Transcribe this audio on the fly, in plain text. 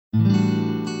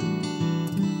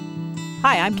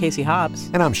Hi, I'm Casey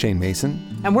Hobbs. And I'm Shane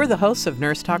Mason. And we're the hosts of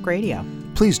Nurse Talk Radio.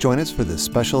 Please join us for this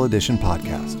special edition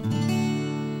podcast.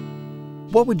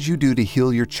 What would you do to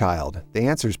heal your child? The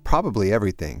answer is probably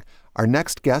everything. Our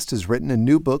next guest has written a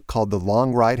new book called The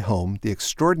Long Ride Home, The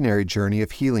Extraordinary Journey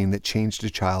of Healing That Changed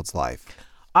a Child's Life.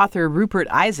 Author Rupert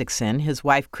Isaacson, his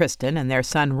wife Kristen, and their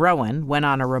son Rowan went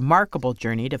on a remarkable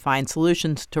journey to find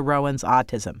solutions to Rowan's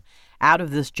autism. Out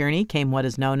of this journey came what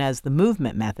is known as the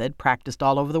movement method, practiced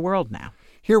all over the world now.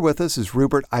 Here with us is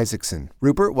Rupert Isaacson.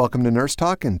 Rupert, welcome to Nurse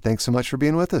Talk, and thanks so much for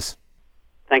being with us.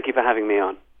 Thank you for having me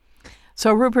on.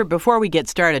 So, Rupert, before we get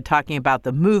started talking about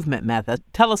the movement method,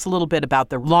 tell us a little bit about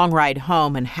the long ride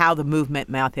home and how the movement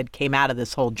method came out of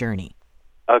this whole journey.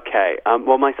 Okay.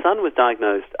 Well, my son was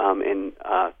diagnosed in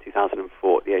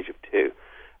 2004 at the age of 2,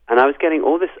 and I was getting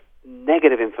all this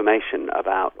negative information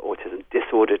about autism,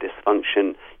 disorder,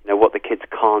 dysfunction, what the kids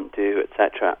can't do,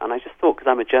 etc. And I just thought, because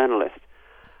I'm a journalist,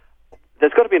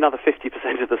 there's got to be another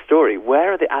 50% of the story.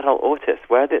 Where are the adult autists?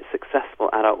 Where are the successful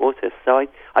adult autists? So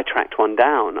I tracked one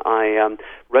down. I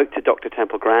wrote to Dr.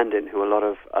 Temple Grandin, who a lot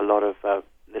of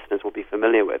listeners will be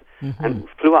familiar with, and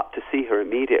flew up to see her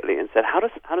immediately and said, how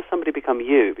does somebody become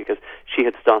you? Because she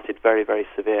had started very, very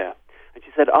severe. And she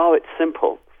said, it's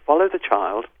simple. Follow the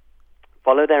child,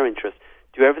 follow their interest,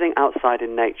 do everything outside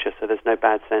in nature so there's no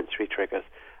bad sensory triggers,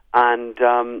 and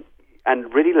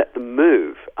really let them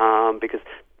move, because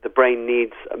the brain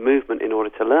needs a movement in order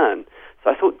to learn.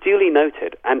 So I thought, duly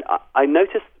noted. And I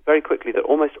noticed very quickly that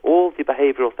almost all the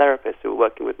behavioral therapists who were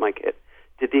working with my kid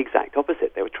did the exact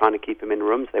opposite. They were trying to keep him in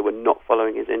rooms. They were not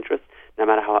following his interests. No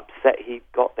matter how upset he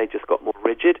got, they just got more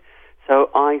rigid. So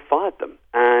I fired them,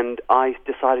 and I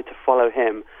decided to follow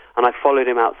him. And I followed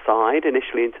him outside,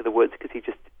 initially into the woods, because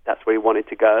that's where he wanted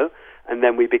to go. And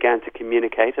then we began to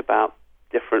communicate about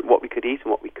what we could eat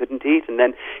and what we couldn't eat. And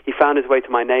then he found his way to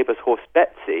my neighbor's horse,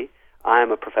 Betsy. I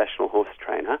am a professional horse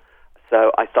trainer.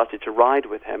 So I started to ride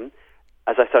with him.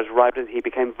 As I started to ride with him, he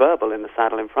became verbal in the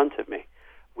saddle in front of me.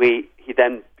 He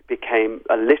then became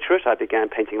illiterate. I began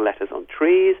painting letters on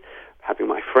trees, having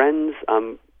my friends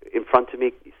in front of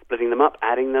me, splitting them up,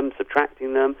 adding them,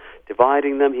 subtracting them,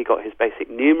 dividing them. He got his basic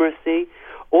numeracy,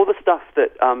 all the stuff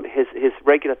that his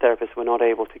regular therapists were not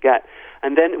able to get.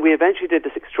 And then we eventually did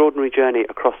this extraordinary journey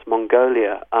across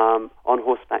Mongolia on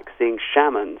horseback, seeing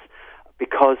shamans,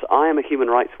 because I am a human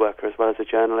rights worker as well as a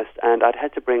journalist, and I'd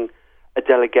had to bring a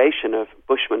delegation of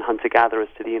Bushmen hunter-gatherers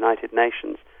to the United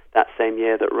Nations that same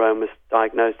year that Rowan was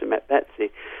diagnosed and met Betsy.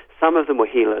 Some of them were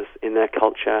healers in their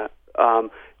culture,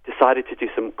 decided to do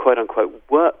some quote-unquote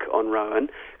work on Rowan,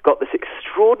 got this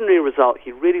extraordinary result.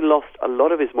 He really lost a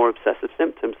lot of his more obsessive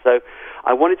symptoms. So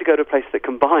I wanted to go to a place that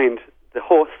combined the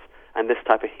horse and this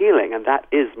type of healing, and that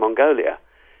is Mongolia.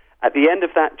 At the end of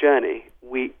that journey,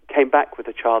 we came back with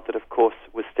a child that, of course,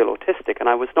 was still autistic, and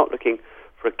I was not looking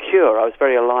for a cure. I was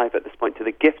very alive at this point to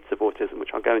the gifts of autism, which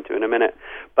I'll go into in a minute.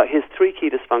 But his 3 key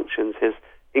dysfunctions, his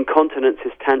incontinence,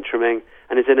 his tantruming,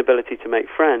 and his inability to make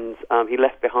friends, he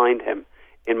left behind him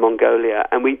in Mongolia.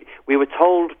 And we were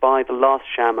told by the last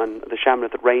shaman, the shaman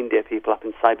of the reindeer people up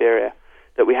in Siberia,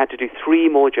 that we had to do 3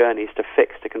 more journeys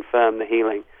to confirm the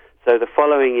healing. So the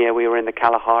following year we were in the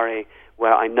Kalahari,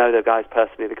 where I know the guys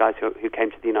personally, the guys who came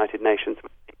to the United Nations.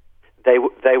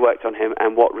 They worked on him,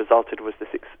 and what resulted was this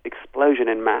explosion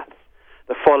in maths.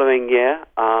 The following year,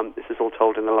 this is all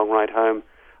told in The Long Ride Home,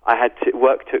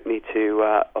 work took me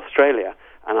to Australia,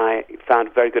 and I found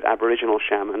a very good Aboriginal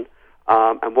shaman,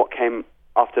 and what came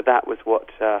after that was what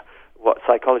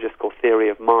psychologists call theory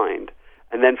of mind.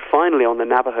 And then finally on the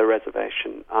Navajo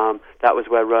reservation, that was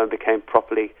where Rowan became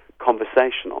properly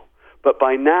conversational. But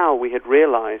by now we had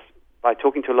realized, by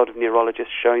talking to a lot of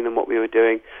neurologists, showing them what we were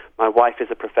doing. My wife is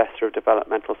a professor of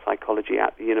developmental psychology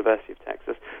at the University of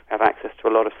Texas. We have access to a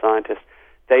lot of scientists.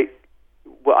 They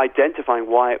were identifying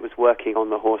why it was working on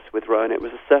the horse with Rowan. It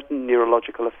was a certain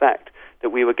neurological effect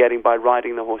that we were getting by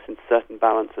riding the horse in certain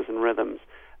balances and rhythms.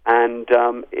 And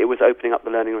it was opening up the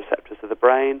learning receptors of the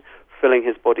brain, filling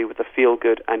his body with the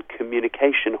feel-good and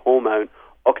communication hormone,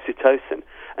 oxytocin.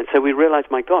 And so we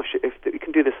realized, my gosh, if we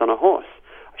can do this on a horse,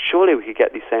 surely we could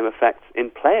get these same effects in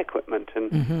play equipment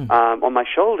and on my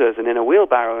shoulders and in a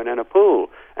wheelbarrow and in a pool.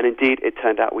 And indeed, it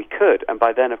turned out we could. And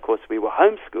by then, of course, we were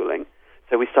homeschooling.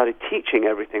 So we started teaching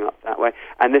everything up that way.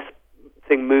 And this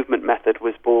movement method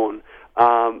was born.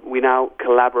 We now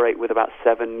collaborate with about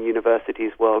 7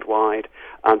 universities worldwide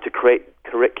to create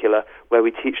curricula where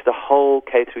we teach the whole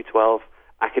K through 12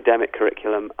 academic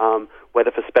curriculum,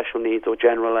 whether for special needs or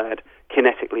general ed,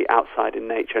 kinetically outside in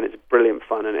nature. And it's brilliant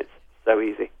fun, and it's so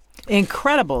easy.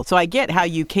 Incredible. So I get how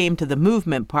you came to the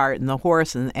movement part and the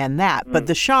horse and that, but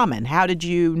the shaman, how did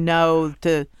you know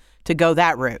to to go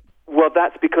that route? Well,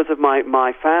 that's because of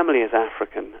my family is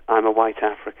African. I'm a white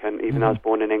African. Even though I was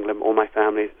born in England, all my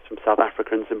family is from South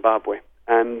Africa and Zimbabwe.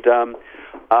 And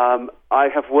I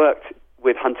have worked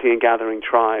with hunting and gathering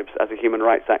tribes as a human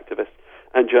rights activist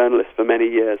and journalist for many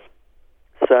years.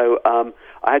 So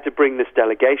I had to bring this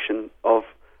delegation of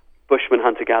Bushmen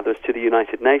hunter-gatherers to the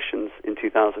United Nations in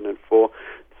 2004.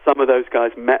 Some of those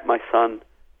guys met my son,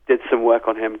 did some work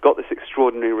on him, got this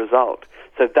extraordinary result.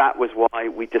 So that was why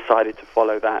we decided to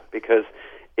follow that, because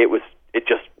it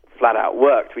just flat out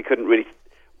worked. We couldn't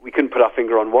put our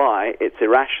finger on why. It's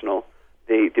irrational.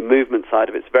 The movement side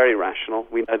of it's very rational.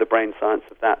 We know the brain science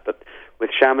of that. But with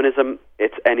shamanism,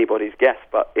 it's anybody's guess,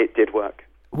 but it did work.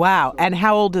 Wow. And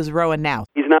how old is Rowan now?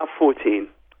 He's now 14,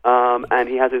 and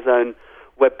he has his own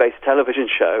web-based television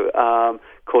show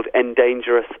called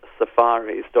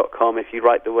EndangerousSafaris.com. If you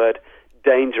write the word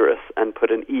dangerous and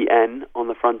put an EN on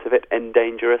the front of it,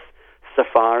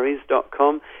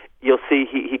 EndangerousSafaris.com, you'll see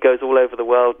he goes all over the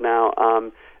world now.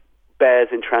 Bears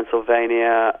in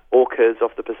Transylvania, orcas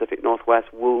off the Pacific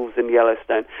Northwest, wolves in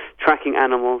Yellowstone, tracking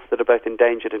animals that are both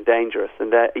endangered and dangerous,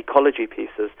 and they're ecology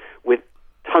pieces with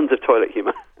tons of toilet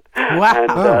humor. Wow. And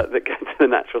that go to the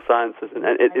natural sciences, and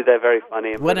they're very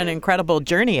funny. What an incredible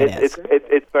journey it is.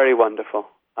 It's very wonderful.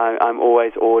 I'm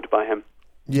always awed by him.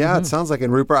 Yeah, it sounds like it.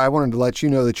 And Rupert, I wanted to let you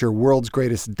know that your world's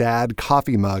greatest dad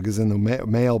coffee mug is in the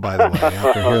mail, by the way,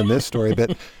 after hearing this story.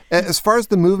 But as far as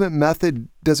the movement method,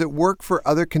 does it work for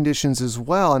other conditions as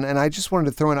well? And I just wanted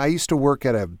to throw in, I used to work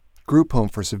at a group home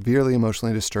for severely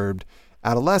emotionally disturbed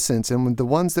adolescents. And when the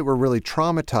ones that were really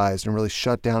traumatized and really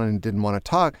shut down and didn't want to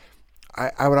talk,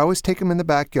 I would always take them in the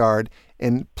backyard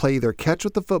and play either catch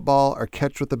with the football or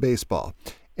catch with the baseball.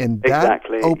 And that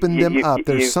opened them up.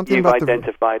 There's something you've about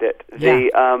identified it. Yeah.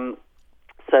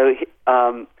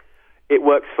 It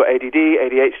works for ADD,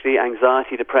 ADHD,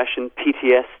 anxiety, depression,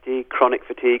 PTSD, chronic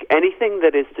fatigue, anything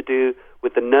that is to do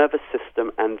with the nervous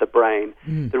system and the brain.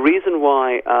 The reason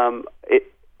why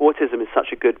autism is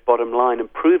such a good bottom line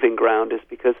and proving ground is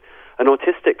because an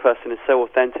autistic person is so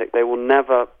authentic, they will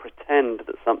never pretend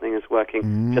that something is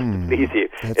working just to please you.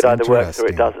 It either works or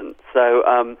it doesn't. So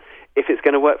if it's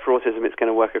going to work for autism, it's going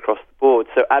to work across the board.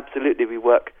 So absolutely, we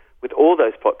work with all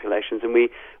those populations, and we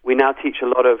now teach a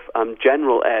lot of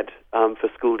general ed for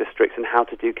school districts and how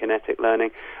to do kinetic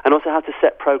learning, and also how to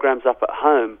set programs up at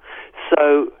home.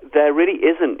 So there really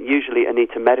isn't usually a need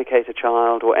to medicate a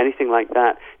child or anything like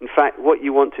that. In fact, what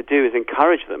you want to do is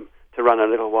encourage them to run a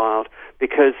little wild,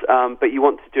 because but you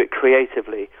want to do it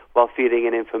creatively while feeding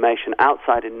in information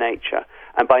outside in nature.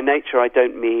 And by nature, I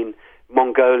don't mean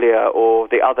Mongolia or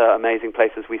the other amazing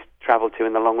places we travel to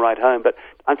in the long ride home, but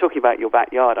I'm talking about your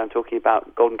backyard. I'm talking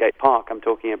about Golden Gate Park. I'm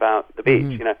talking about the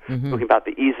beach. Talking about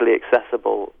the easily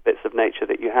accessible bits of nature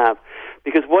that you have.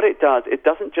 Because what it does, it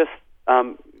doesn't just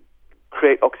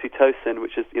create oxytocin,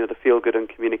 which is the feel-good and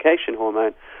communication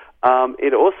hormone.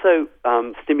 It also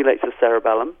stimulates the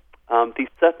cerebellum. These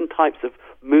certain types of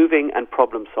moving and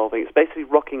problem solving. It's basically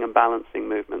rocking and balancing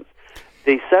movements.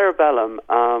 The cerebellum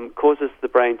causes the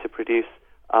brain to produce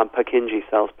Purkinje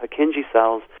cells. Purkinje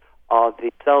cells are the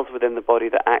cells within the body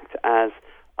that act as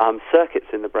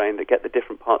circuits in the brain that get the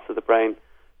different parts of the brain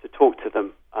to talk to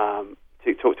them,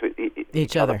 to talk to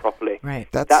each other properly. Right.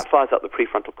 That fires up the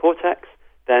prefrontal cortex,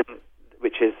 then,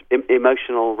 which is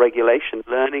emotional regulation,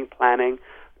 learning, planning,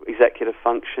 executive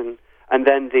function, and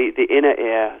then the inner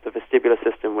ear, the vestibular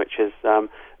system, which is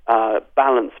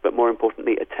balance, but more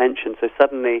importantly, attention. So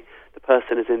suddenly the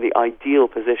person is in the ideal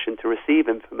position to receive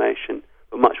information,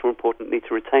 but much more importantly,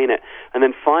 to retain it. And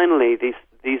then finally, these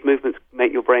movements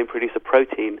make your brain produce a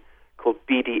protein called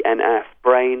BDNF,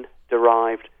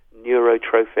 brain-derived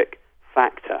neurotrophic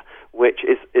factor, which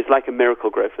is like a miracle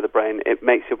grow for the brain. It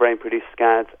makes your brain produce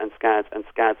scads and scads and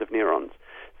scads of neurons.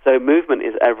 So movement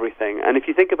is everything. And if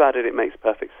you think about it, it makes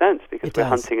perfect sense, because we're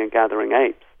hunting and gathering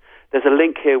apes. There's a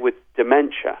link here with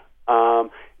dementia.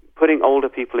 Putting older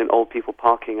people in old people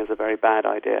parking is a very bad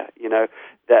idea.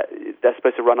 That they're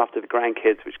supposed to run after the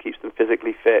grandkids, which keeps them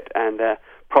physically fit, and they're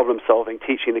problem solving,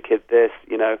 teaching the kid this,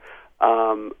 and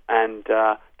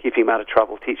keeping him out of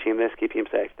trouble, teaching him this, keeping him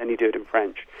safe. Then you do it in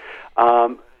French.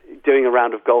 Doing a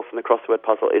round of golf and the crossword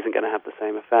puzzle isn't going to have the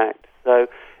same effect. So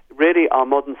really, our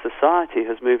modern society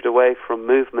has moved away from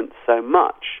movement so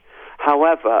much.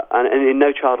 However, and in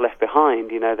No Child Left Behind,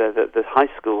 the high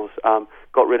schools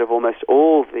got rid of almost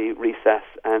all the recess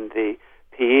and the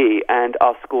PE, and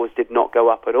our scores did not go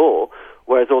up at all,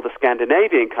 whereas all the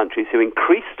Scandinavian countries who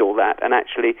increased all that and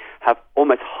actually have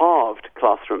almost halved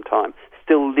classroom time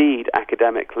still lead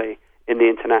academically in the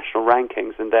international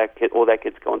rankings, and all their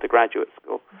kids go on to graduate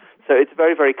school. So it's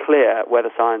very, very clear where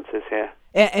the science is here.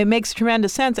 It makes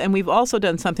tremendous sense. And we've also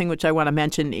done something which I want to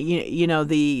mention, you know,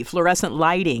 the fluorescent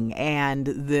lighting and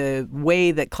the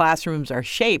way that classrooms are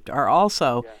shaped are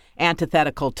also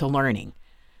antithetical to learning.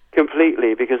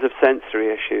 Completely, because of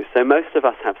sensory issues. So most of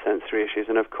us have sensory issues,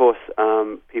 and of course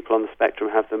people on the spectrum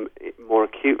have them more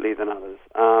acutely than others.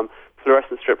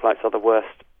 Fluorescent strip lights are the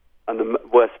worst and the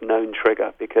worst known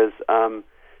trigger because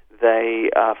they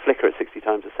flicker at 60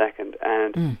 times a second,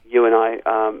 and you and I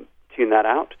tune that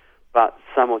out. But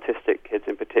some autistic kids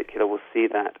in particular will see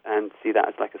that and see that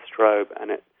as like a strobe,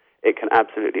 and it can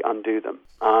absolutely undo them.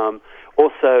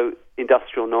 Also,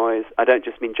 industrial noise. I don't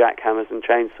just mean jackhammers and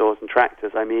chainsaws and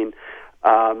tractors. I mean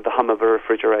the hum of a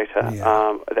refrigerator,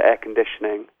 the air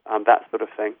conditioning, that sort of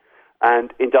thing.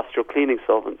 And industrial cleaning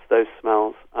solvents, those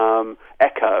smells,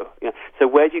 echo. You know. So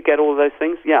where do you get all of those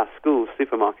things? Yeah, schools,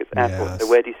 supermarkets, airports. So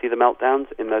where do you see the meltdowns?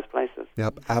 In those places.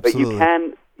 Yep, absolutely.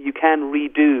 But you can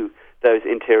redo those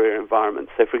interior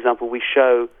environments. So, for example, we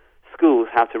show schools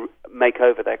how to make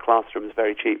over their classrooms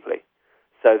very cheaply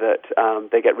so that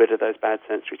they get rid of those bad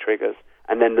sensory triggers,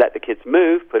 and then let the kids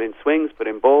move, put in swings, put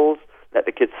in balls, let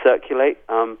the kids circulate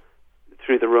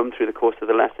through the room through the course of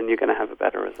the lesson. You're going to have a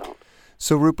better result.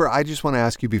 So, Rupert, I just want to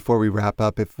ask you before we wrap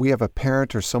up, if we have a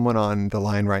parent or someone on the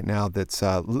line right now that's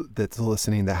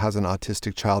listening that has an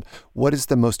autistic child, what is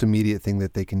the most immediate thing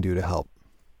that they can do to help?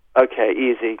 Okay,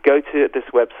 easy. Go to this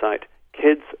website,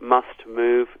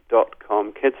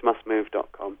 kidsmustmove.com,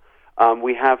 kidsmustmove.com.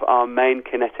 We have our main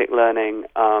kinetic learning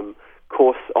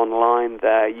course online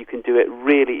there. You can do it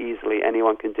really easily.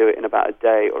 Anyone can do it in about a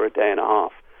day or a day and a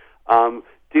half.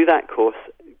 Do that course.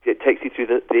 It takes you through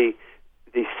the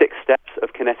 6 steps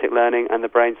of kinetic learning and the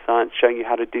brain science, showing you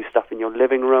how to do stuff in your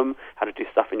living room, how to do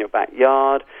stuff in your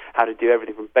backyard, how to do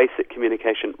everything from basic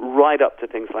communication right up to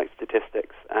things like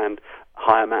statistics and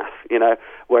higher math, you know,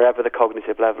 wherever the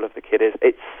cognitive level of the kid is.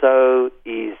 It's so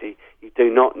easy. You do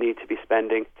not need to be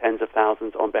spending tens of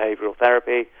thousands on behavioral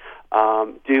therapy.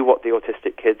 Do what the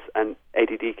autistic kids and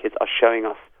ADD kids are showing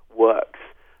us works.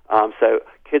 So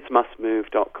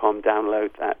kidsmustmove.com,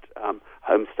 download that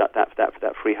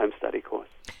that free home study course.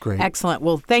 Great. Excellent.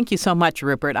 Well, thank you so much,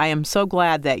 Rupert. I am so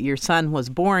glad that your son was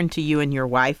born to you and your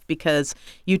wife because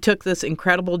you took this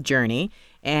incredible journey,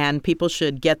 and people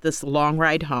should get this long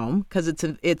ride home because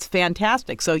it's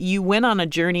fantastic. So you went on a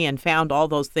journey and found all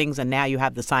those things, and now you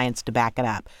have the science to back it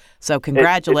up. So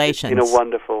congratulations. It's been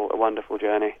a wonderful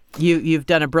journey. You've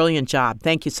done a brilliant job.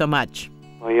 Thank you so much.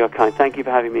 Well, you're kind. Thank you for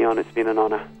having me on. It's been an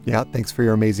honor. Yeah, thanks for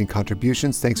your amazing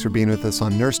contributions. Thanks for being with us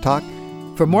on Nurse Talk.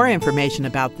 For more information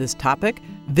about this topic,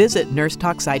 visit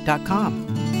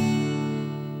nursetalksite.com.